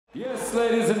Yes,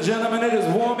 ladies and gentlemen, it is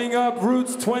warming up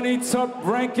Roots 20 Top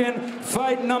Rankin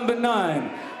fight number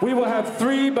 9. We will have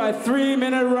 3 by 3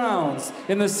 minute rounds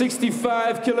in the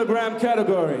 65 kilogram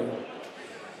category.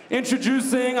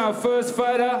 Introducing our first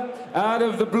fighter out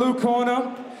of the blue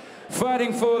corner,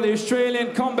 fighting for the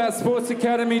Australian Combat Sports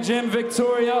Academy Gym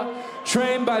Victoria,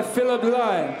 trained by Philip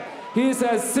Lai. He's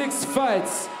had 6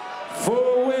 fights,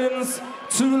 4 wins,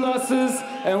 2 losses,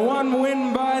 and 1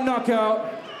 win by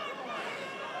knockout.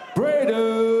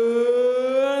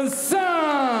 Braden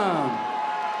Tsam.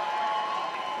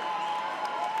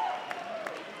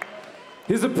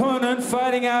 His opponent,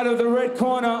 fighting out of the red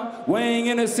corner, weighing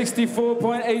in at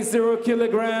 64.80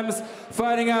 kilograms,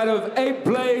 fighting out of 8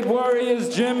 Blade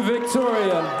Warriors Gym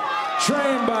Victoria,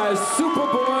 trained by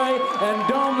Superboy and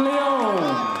Dom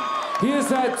Leon. He has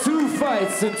had 2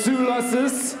 fights and 2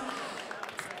 losses.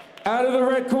 Out of the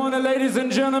red corner, ladies and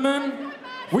gentlemen,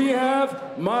 we have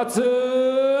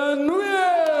Nguyen.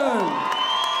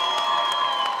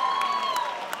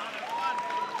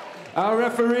 Our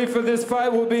referee for this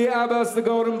fight will be Abbas the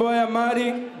Golden Boy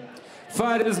Ahmadi.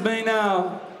 Fighters may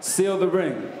now seal the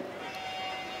ring.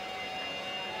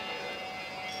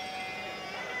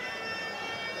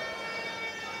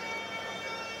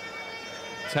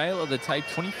 Tail of the tape,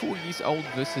 24 years old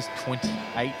versus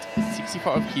 28,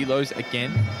 65 kilos.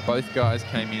 Again, both guys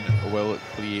came in well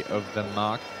clear of the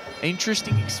mark.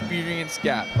 Interesting experience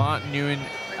gap. Martin Nguyen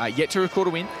yet to record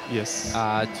a win. Yes.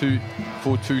 2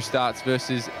 starts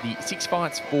versus the 6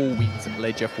 fights, 4 wins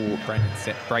ledger for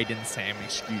Braden Tsam,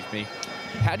 excuse me.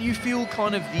 How do you feel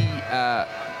kind of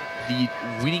the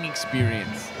winning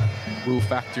experience will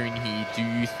factor in here? Do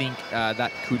you think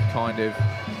that could kind of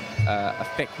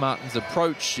affect Martin's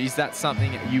approach? Is that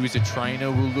something that you as a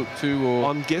trainer will look to? Or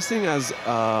I'm guessing as,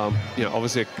 you know,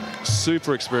 obviously a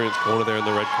super experienced corner there in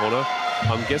the red corner.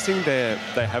 I'm guessing they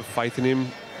have faith in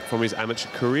him from his amateur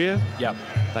career. Yep.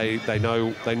 They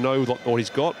know what he's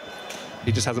got.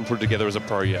 He just hasn't put it together as a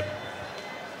pro yet.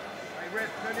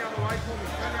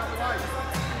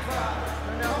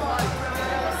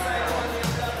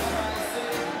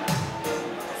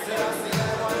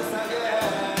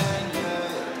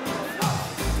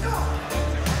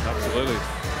 Absolutely.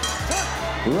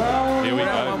 Here we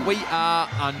go. We are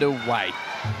underway.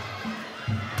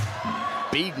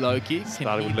 Big low kick.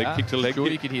 Starting with leg kick to leg Sure,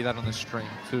 kick. you could hear that on the stream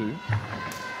too.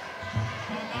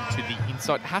 Into the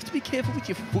inside. Have to be careful with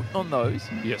your foot on those.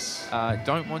 Yes.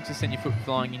 Don't want to send your foot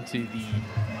flying into the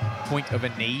point of a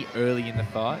knee early in the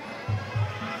fight.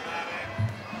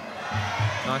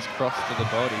 Nice cross to the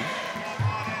body.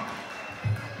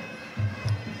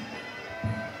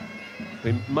 I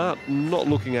mean, Martin not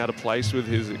looking out of place with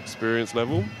his experience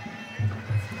level.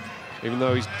 Even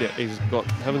though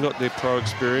haven't got the pro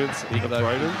experience of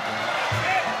Braden.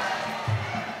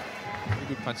 Very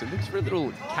good punch. It looks for a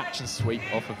little catch and sweep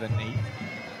off of the knee.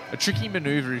 A tricky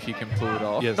maneuver if you can pull it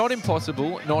off. Yes. Not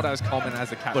impossible, not as common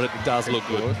as a catch. But it does look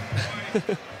good.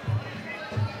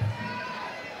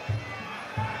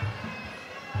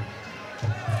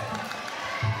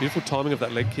 Beautiful timing of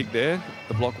that leg kick there.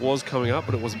 The block was coming up,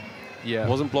 but it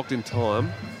wasn't blocked in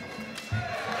time.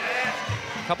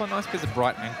 A couple of nice pairs of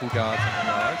bright ankle guards on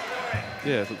the guys.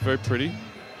 Yeah, it looked very pretty.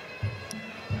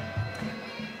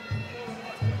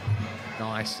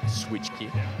 Nice switch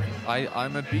kick.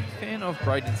 I'm a big fan of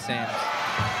Braden Tsam's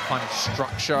kind of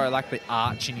structure. I like the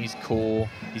arch in his core.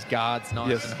 His guard's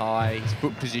nice and high. His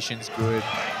foot position's good.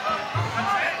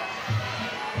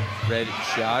 Red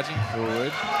charging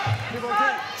forward.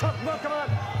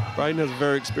 Braden has a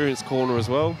very experienced corner as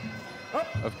well.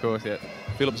 Of course, yeah.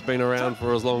 Philip's been around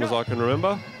for as long as I can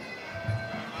remember.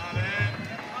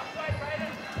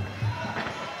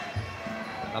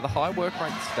 Another high work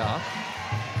rate start.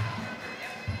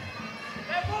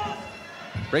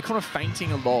 Red corner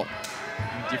fainting a lot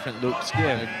in different looks.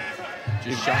 Yeah.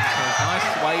 Just shows a nice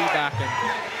sway back and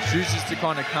chooses to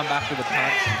kind of come back with a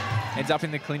punch. Ends up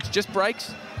in the clinch, just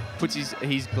breaks, puts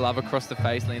his glove across the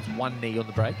face, lands 1 knee on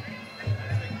the break.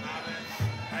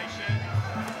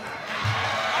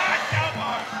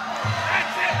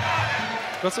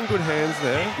 Got some good hands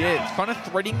there. Yeah, it's kind of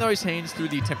threading those hands through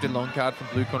the attempted long guard from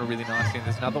blue corner really nicely. And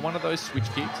there's another one of those switch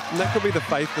kicks. And that could be the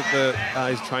faith that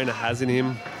his trainer has in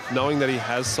him, knowing that he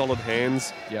has solid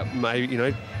hands. Yep. Maybe, you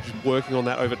know, just working on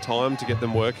that over time to get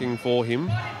them working for him.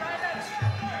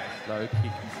 Low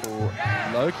kick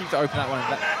to open that one.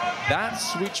 That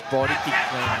switch body kick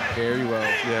landed very well.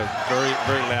 Yeah, very,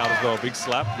 very loud as well. Big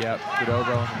slap. Yep, good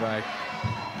elbow on the break.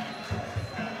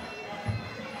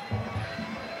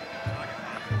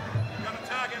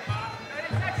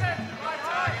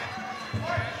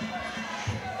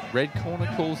 Red corner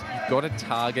calls got to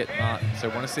target Martin. So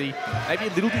want to see maybe a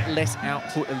little bit less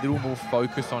output, a little more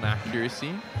focus on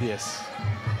accuracy. Yes.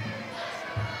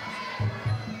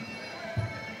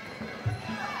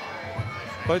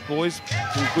 Both boys,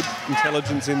 some good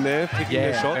intelligence in there, picking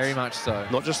their shots. Very much so.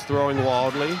 Not just throwing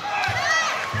wildly.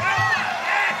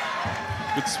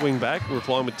 Good swing back,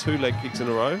 replying with 2 leg kicks in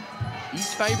a row.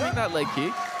 He's favouring that leg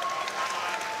kick.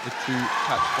 The 2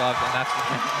 touch gloves, and that's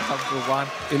the one.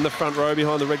 In the front row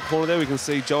behind the red corner there, we can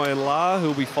see Joanne La, who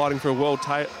will be fighting for a world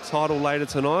title later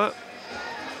tonight.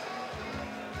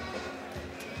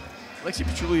 Lexi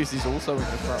Petrulius is also in the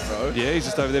front row. Yeah, he's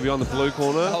just over there behind the blue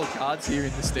corner. The whole card's here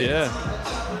in the stands. Yeah.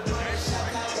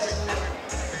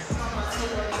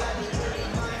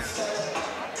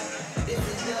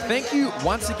 Thank you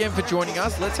once again for joining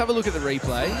us. Let's have a look at the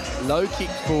replay. Low kick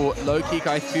for low kick.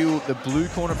 I feel the blue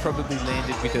corner probably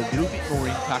landed with a little bit more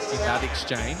impact in that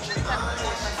exchange.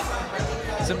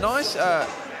 Some nice,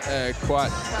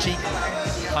 quite cheeky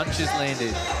punches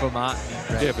landed for Martin.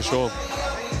 Yeah, for sure.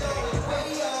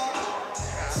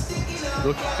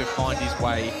 Looking to find his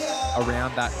way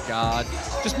around that guard.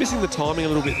 Just missing the timing a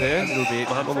little bit there. A little bit.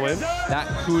 Martin on the wing. That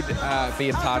could be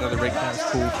a part of the red corner's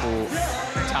call for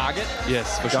target.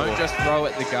 Yes, for sure. Don't just throw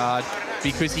at the guard,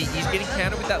 because he is getting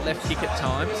countered with that left kick at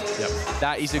times. Yep.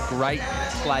 That is a great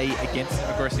play against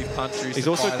an aggressive puncher. He's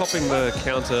also copping the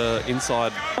counter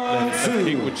inside left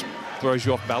kick, which throws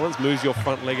you off balance, moves your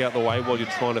front leg out the way while you're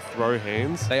trying to throw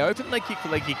hands. They open leg kick for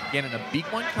leg kick again, and a big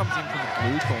one comes in from the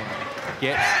blue corner.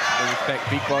 Gets the respect,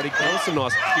 big body kick. That's a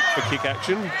nice kick for kick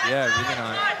action. Yeah, really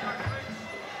nice.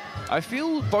 I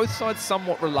feel both sides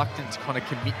somewhat reluctant to kind of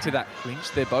commit to that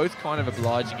clinch. They're both kind of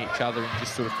obliging each other and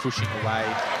just sort of pushing away.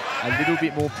 A little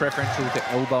bit more preferential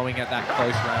to elbowing at that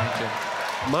close range.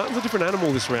 And Martin's a different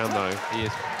animal this round, though. he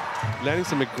is. Landing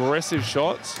some aggressive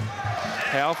shots,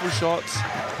 powerful shots.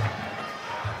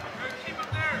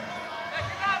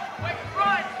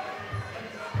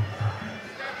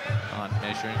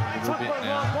 Measuring a little bit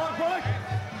now.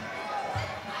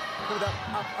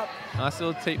 Nice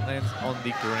little teep lands on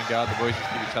the groin guard. The boys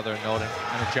just give each other a nod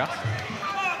and adjust.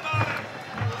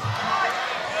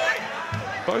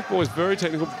 Both boys very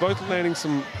technical, both landing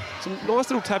some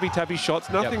nice little tappy shots.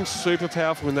 Nothing super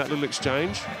powerful in that little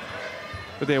exchange.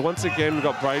 But there, once again, we've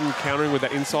got Braden countering with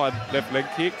that inside left leg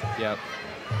kick. Yep.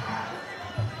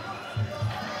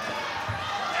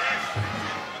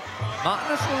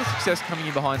 Martin has a lot of success coming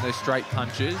in behind those straight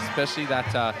punches, especially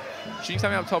that shooting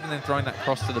something up top and then throwing that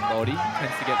cross to the body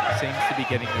seems to be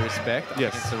getting the respect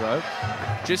against the rope.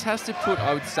 Just has to put,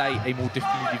 I would say, a more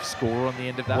definitive score on the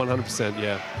end of that. 100%,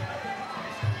 yeah.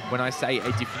 When I say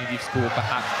a definitive score,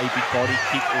 perhaps a big body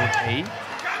kick or knee.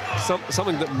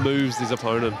 Something that moves his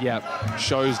opponent. Yeah.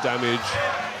 Shows damage.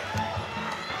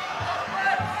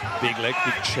 Big leg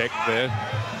kick check there.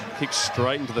 Kick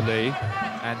straight into the knee.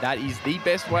 And that is the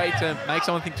best way to make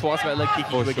someone think twice about leg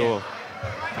kicking you again.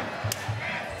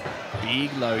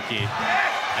 Big low kick.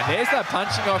 And there's that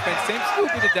punching offense. Seems to do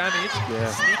a bit of damage.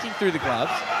 Yeah. Sneaking through the gloves.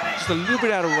 Just a little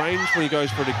bit out of range when he goes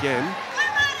for it again.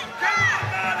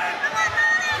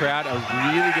 Crowd are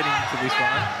really getting into this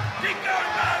one.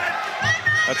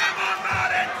 That's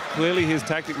clearly his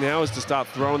tactic now is to start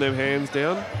throwing them hands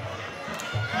down.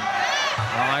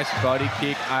 Nice body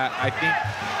kick. I think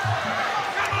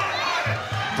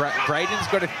Braden's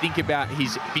got to think about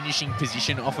his finishing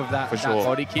position off of that,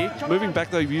 body kick. He's moving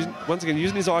back though, once again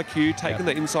using his IQ, taking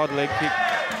the inside leg kick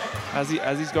as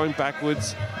he's going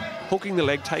backwards, hooking the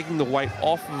leg, taking the weight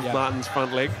off of Martin's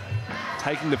front leg,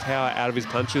 taking the power out of his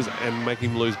punches and making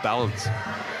him lose balance.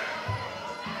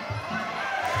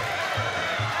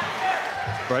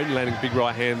 Braden landing big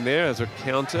right hand there as a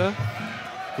counter.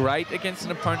 Great against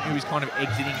an opponent who is kind of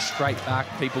exiting straight back.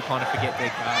 People kind of forget their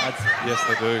guards. Yes,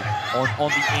 they do. On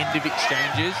the end of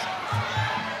exchanges.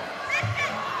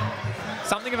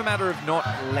 Something of a matter of not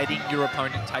letting your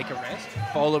opponent take a rest,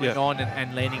 following on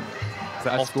and landing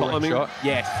a scoring shot.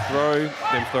 Yes. Throw,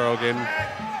 then throw again.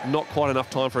 Not quite enough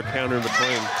time for a counter in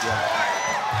between.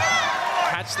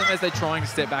 Catch them as they're trying to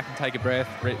step back and take a breath,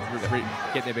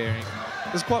 get their bearings.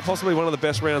 This is quite possibly one of the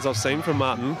best rounds I've seen from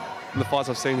Martin in the fights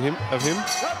I've seen of him.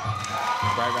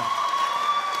 Great round.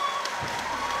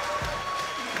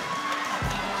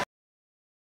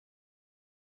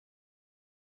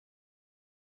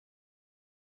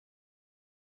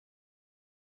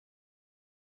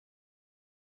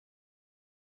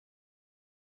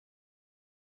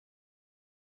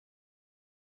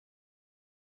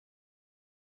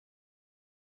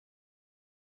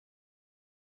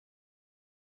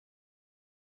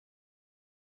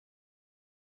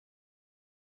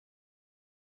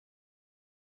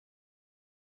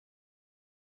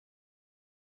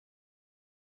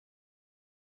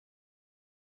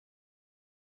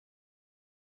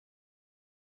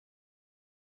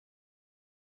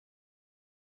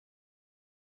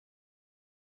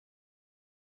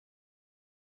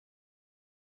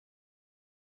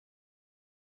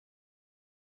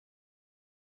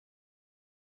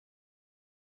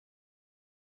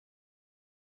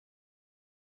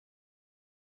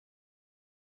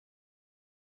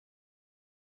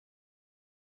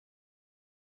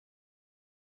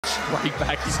 straight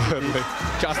back. He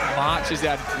just marches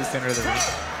out into the centre of the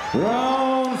ring.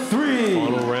 Round 3.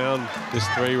 Final round. This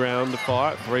 3-round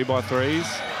fight,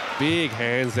 3x3s. Big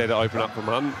hands there to open up for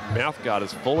Martin. Mouth guard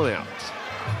has fallen out.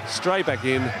 Straight back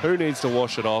in. Who needs to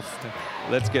wash it off?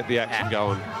 Let's get the action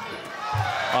going.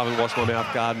 I haven't washed my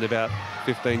mouth guard in about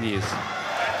 15 years.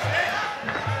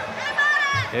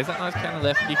 There's that nice counter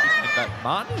left kick. But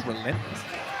Martin is relentless.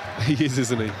 He is,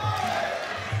 isn't he?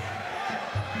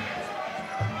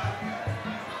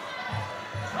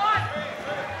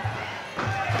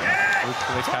 Looks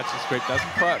for the catch and sweep. Doesn't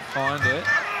quite find it.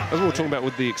 As we were talking about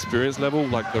with the experience level,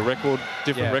 like the record,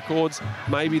 different records,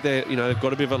 maybe they've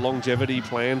got a bit of a longevity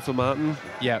plan for Martin.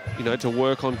 Yeah. To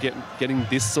work on getting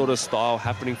this sort of style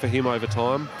happening for him over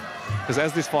time. Because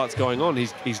as this fight's going on,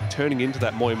 he's turning into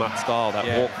that Muay style, that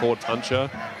walk forward puncher.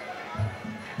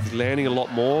 He's landing a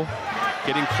lot more,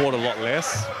 getting caught a lot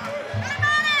less.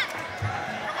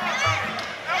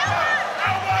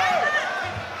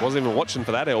 Wasn't even watching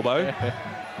for that elbow.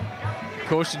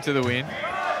 Caution to the win.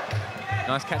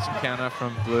 Nice catch and counter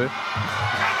from Blue.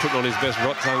 Putting on his best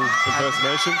rot tongue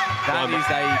impersonation. That is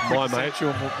a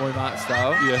quintessential Muay Thai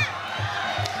style. Yeah.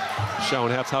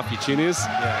 Showing how tough your chin is.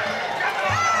 Yeah.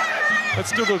 That's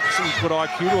still got some good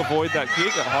IQ to avoid that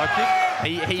kick, that high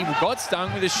kick. He got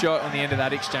stung with a shot on the end of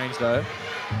that exchange, though.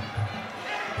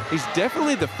 He's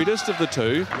definitely the fittest of the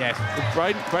two. Yes.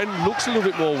 Braden looks a little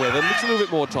bit more weathered, looks a little bit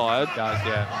more tired. Does,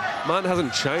 yeah. Martin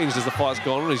hasn't changed as the fight's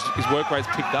gone on. His work rate's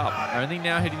picked up. Only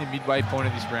now hitting the midway point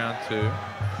of this round 2.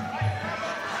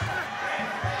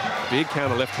 Big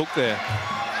counter left hook there.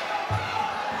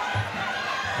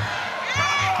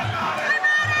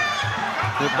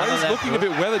 Braden's looking a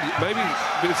bit weathered. Maybe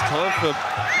it's time for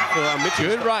Mitchell.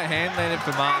 Good right hand landed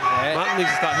for Martin there. Martin needs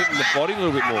to start hitting the body a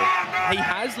little bit more. He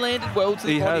has landed well to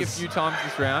the body a few times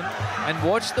this round. And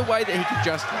watch the way that he can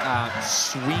just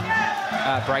swing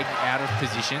Braden out of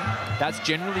position. That's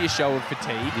generally a show of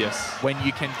fatigue. Yes. When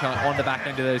you can, on the back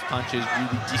end of those punches,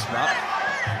 really disrupt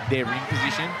their ring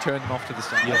position, turn them off to the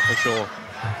side. Yeah, for sure.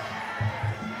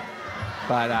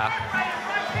 But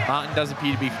Martin does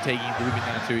appear to be fatiguing a little bit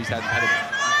now too. He's had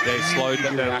They slowed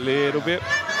that down a little bit.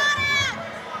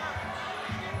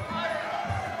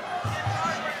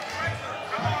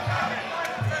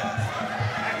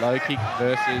 Low kick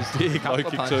versus big low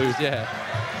kick too. Yeah.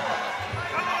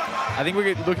 I think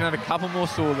we're looking at a couple more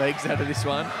sore legs out of this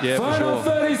one. Yeah, Final for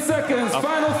sure. 30 seconds.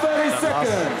 Final 30 seconds.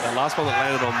 That last one that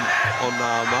landed on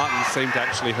Martin seemed to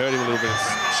actually hurt him a little bit.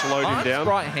 Slowed him down.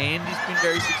 Right hand has been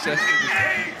very successful.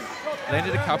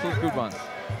 Landed a couple of good ones.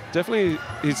 Definitely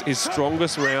his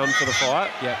strongest round for the fight.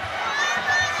 Yep.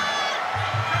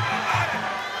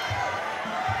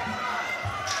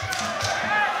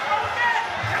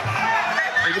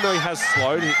 Even though he has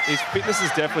slowed, his fitness is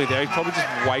definitely there. He's probably just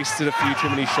wasted a few too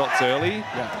many shots early,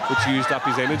 which used up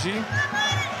his energy. Nice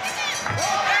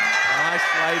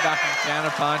lay back and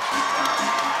counter punch.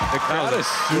 The crowd is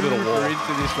super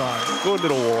into this one. Good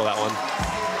little war, that one.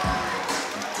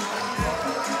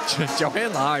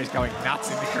 Joanne Lar is going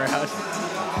nuts in the crowd.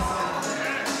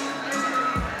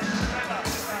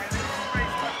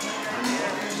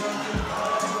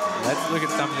 Let's look at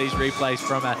some of these replays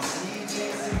from an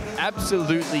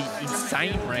absolutely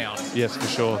insane round. Yes, for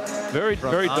sure. Very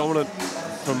dominant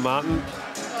from Martin.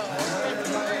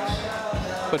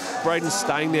 But Braden's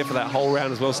staying there for that whole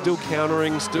round as well. Still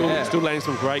countering, still landing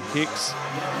some great kicks.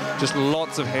 Just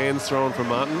lots of hands thrown from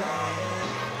Martin.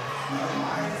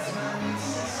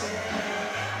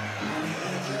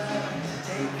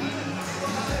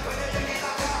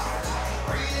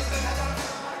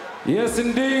 Yes,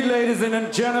 indeed, ladies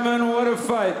and gentlemen, what a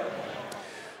fight.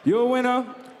 Your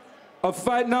winner of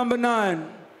fight number 9.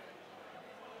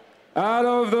 Out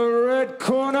of the red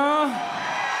corner,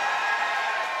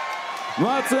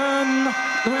 Martin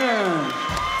Nguyen.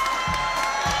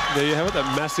 There you have it,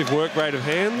 that massive work rate of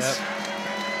hands.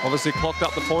 Yep. Obviously clocked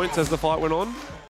up the points as the fight went on.